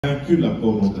vaincu la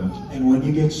pornographie. And when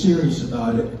you get serious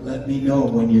about it, let me know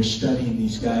when you're studying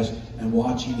these guys and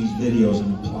watching these videos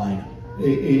and applying them.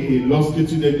 Et lorsque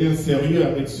tu deviens sérieux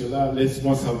avec cela,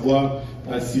 laisse-moi savoir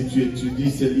si tu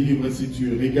étudies ces livres, si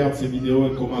tu regardes ces vidéos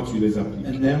et comment tu les appliques.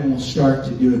 And then we'll start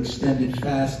to do extended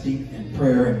fasting and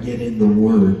prayer and get in the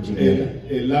Word together.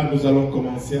 Et là, nous allons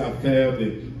commencer à faire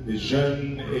des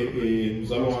jeûnes et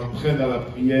nous allons entrer dans la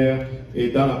prière et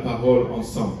dans la parole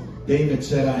ensemble. David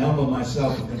said, I humble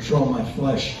myself and control my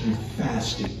flesh through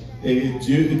fasting. Et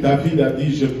David a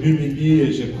dit, je m'humilie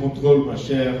et je contrôle ma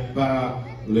chair par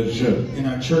le jeûne. In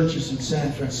our churches in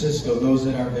San Francisco, those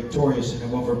that are victorious and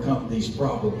have overcome these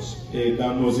problems, Et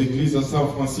dans nos églises à San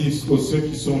Francisco, ceux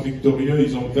qui sont victorieux,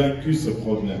 ils ont vaincu ce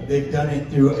problème. they've done it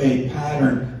through a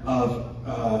pattern of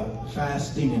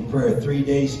fasting and prayer, 3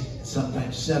 days,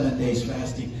 sometimes 7 days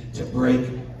fasting to break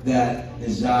that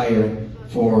desire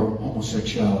for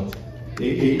homosexuality.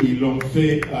 Et ils l'ont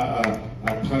fait à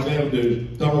travers de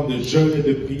temps de jeûne et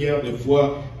de prière,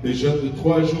 des jeûnes de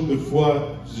 3 jours,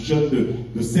 des jeûnes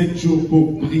de 7 jours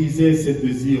pour briser ces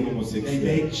désirs They homosexuels.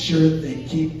 make sure they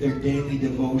keep their daily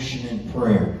devotion in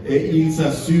prayer. Et ils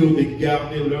s'assurent de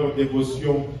garder leur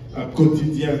dévotion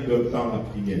quotidienne dans la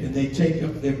prière. And they take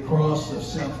up their cross of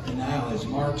self-denial, as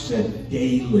Mark said,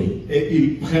 daily. Et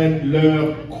ils prennent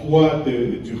leur croix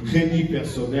du reni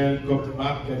personnel, comme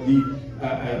Marc a dit,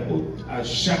 à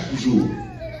chaque jour.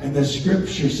 And the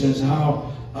scripture says,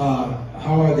 how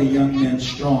are the young men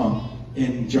strong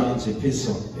in John's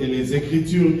epistle? Et les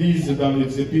Écritures disent dans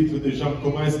les épîtres de Jean,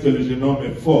 comment est-ce que le jeune homme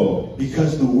est fort?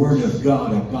 Because the word of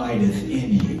God abideth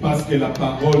in you. Parce que la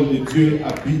parole de Dieu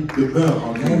demeure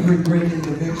en nous. Every great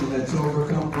individual that's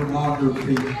overcome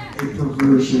pornography, a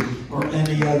perversion, or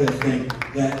any other thing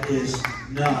that is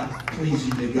not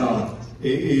pleasing to God.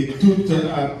 Et toute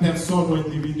personne ou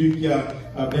individu qui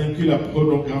a vaincu la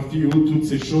pornographie ou toutes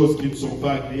ces choses qui ne sont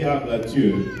pas agréables à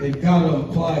Dieu, They've got to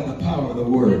apply the power of the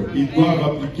word. ils doivent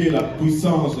appliquer la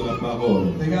puissance de la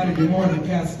parole. They got to do more than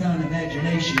cast down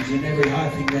imaginations and every high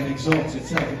thing that exalts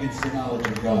itself against the knowledge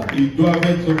of God. Ils doivent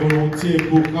être volontiers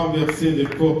pour renverser les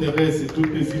forteresses et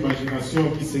toutes les imaginations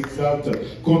qui s'exaltent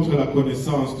contre la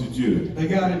connaissance de Dieu. They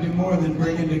got to do more than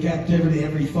bring into captivity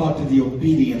every thought to the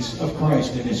obedience of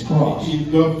Christ and His cross. Ils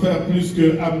doivent faire plus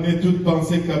que amener toute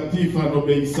pensée captive à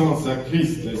l'obéissance à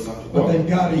Christ et sa But croix. they've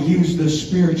got to use the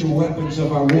spiritual weapons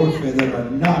of our warfare that are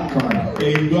not carnal.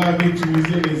 Et ils doivent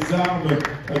utiliser les armes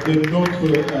de notre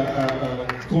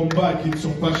combat qui ne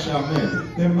sont pas charnels.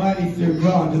 They're mighty through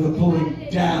God to the pulling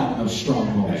down of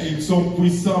strongholds. Ils sont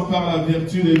puissants par la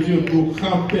vertu de Dieu pour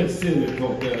renverser les I'm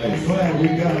forteresses. glad we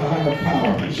got a higher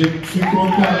power. Je suis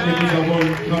content que nous avons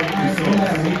une grande I'm puissance.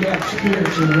 glad we got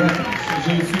spiritual weapons.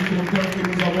 Je suis content que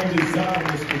nous avons des armes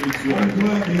I'm spirituelles.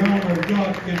 glad the armor of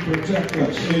God can protect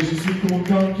us. Et je suis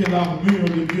content que l'armure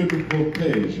de Dieu nous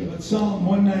protège. But Psalm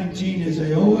 119 is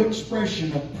a whole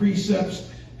expression of precepts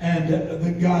and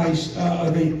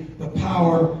the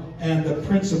power and the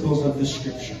principles of the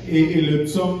Scripture. Et le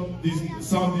psaume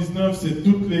 119, c'est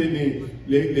toutes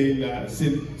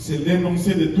c'est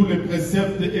l'énoncé de tous les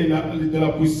préceptes et de la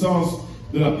puissance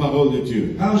de la parole de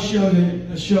Dieu. How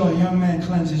shall a young man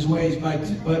cleanse his ways by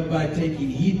taking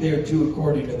heed thereto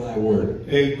according to thy word?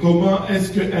 Et comment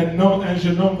est-ce qu'un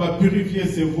jeune homme va purifier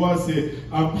ses voies? C'est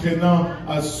en prenant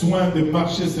soin de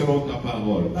marcher selon ta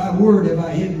parole. Thy word have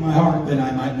I hid in my heart that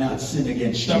I might not sin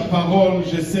against you. Ta parole,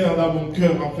 je serre dans mon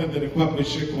cœur afin de ne pas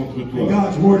pécher contre toi.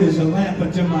 God's word is a lamp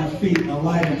unto my feet and a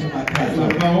light unto my La pathway.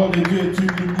 parole de Dieu est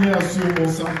une lumière sur mon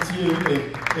sentier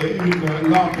et une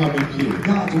lampe à mes pieds.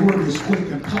 God's word is quick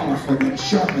and powerful and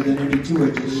sharper than any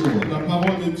two-edged sword. La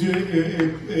parole de Dieu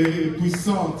est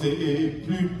puissante et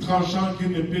plus tranchante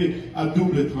qu'une épée à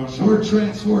double tranchant. We're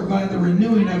transformed by the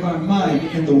renewing of our mind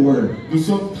in the word. Nous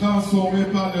sommes transformés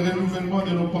par le renouvellement de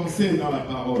nos pensées dans la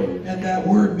parole. And that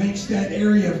word makes that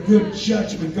area of good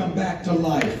judgment come back to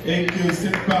life. Et que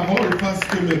cette parole fasse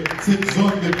que cette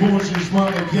zone de bon jugement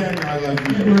revienne à la It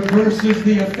vie. reverses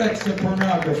the effects of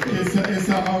pornography. Et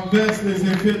ça renverse les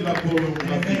effets de la And it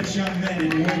pornographie. makes young men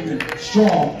and women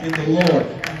strong in the Lord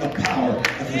and the power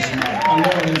of His might.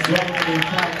 Alors les hommes et les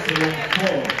femmes seront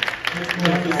forts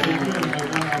dans le Seigneur et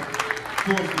dans la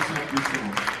force de sa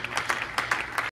puissance.